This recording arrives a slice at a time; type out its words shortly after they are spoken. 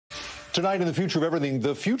Tonight in The Future of Everything,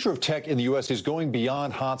 the future of tech in the U.S. is going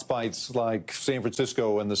beyond hotspots like San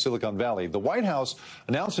Francisco and the Silicon Valley. The White House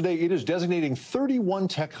announced today it is designating 31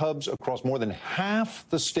 tech hubs across more than half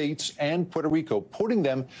the states and Puerto Rico, putting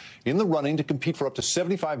them in the running to compete for up to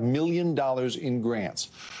 $75 million in grants.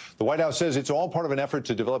 The White House says it's all part of an effort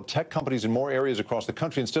to develop tech companies in more areas across the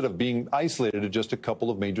country instead of being isolated to just a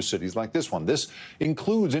couple of major cities like this one. This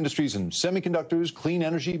includes industries in semiconductors, clean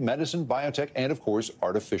energy, medicine, biotech, and, of course,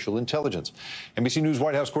 artificial intelligence. NBC News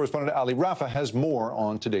White House correspondent Ali Rafa has more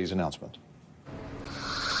on today's announcement.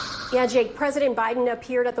 Yeah, Jake, President Biden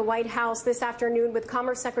appeared at the White House this afternoon with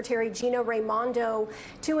Commerce Secretary Gina Raimondo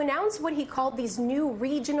to announce what he called these new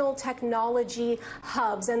regional technology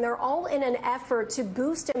hubs. And they're all in an effort to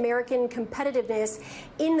boost American competitiveness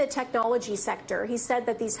in the technology sector. He said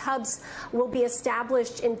that these hubs will be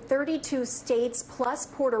established in 32 states plus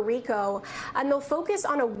Puerto Rico, and they'll focus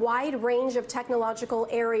on a wide range of technological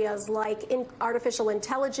areas like artificial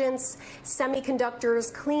intelligence,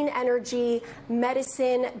 semiconductors, clean energy,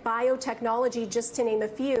 medicine, biotechnology, just to name a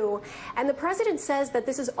few. And the president says that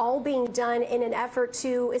this is all being done in an effort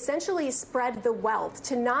to essentially spread the wealth,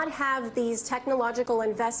 to not have these technological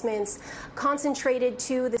investments concentrated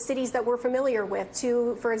to the cities that we're familiar with,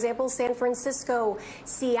 to, for example, San Francisco,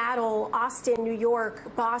 Seattle, Austin, New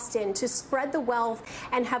York, Boston, to spread the wealth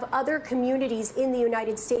and have other communities in the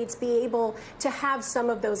United States be able to have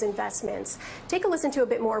some of those investments. Take a listen to a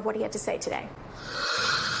bit more of what he had to say today.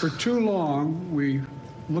 For too long, we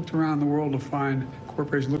looked around the world to find,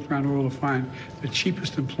 corporations looked around the world to find the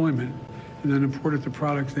cheapest employment and then imported the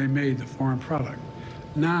product they made, the foreign product.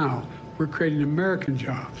 Now, we're creating American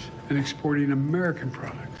jobs and exporting American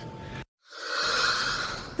products.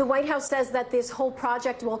 The White House says that this whole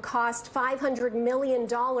project will cost $500 million,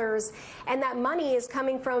 and that money is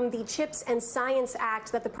coming from the CHIPS and Science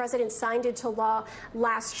Act that the president signed into law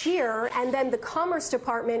last year. And then the Commerce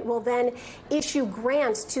Department will then issue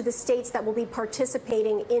grants to the states that will be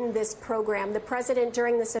participating in this program. The president,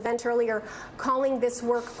 during this event earlier, calling this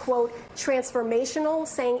work, quote, transformational,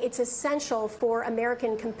 saying it's essential for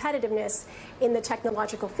American competitiveness in the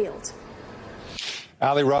technological field.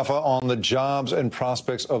 Ali Rafa on the jobs and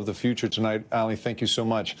prospects of the future tonight. Ali, thank you so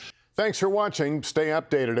much. Thanks for watching. Stay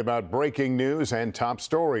updated about breaking news and top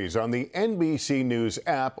stories on the NBC News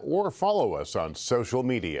app or follow us on social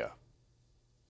media.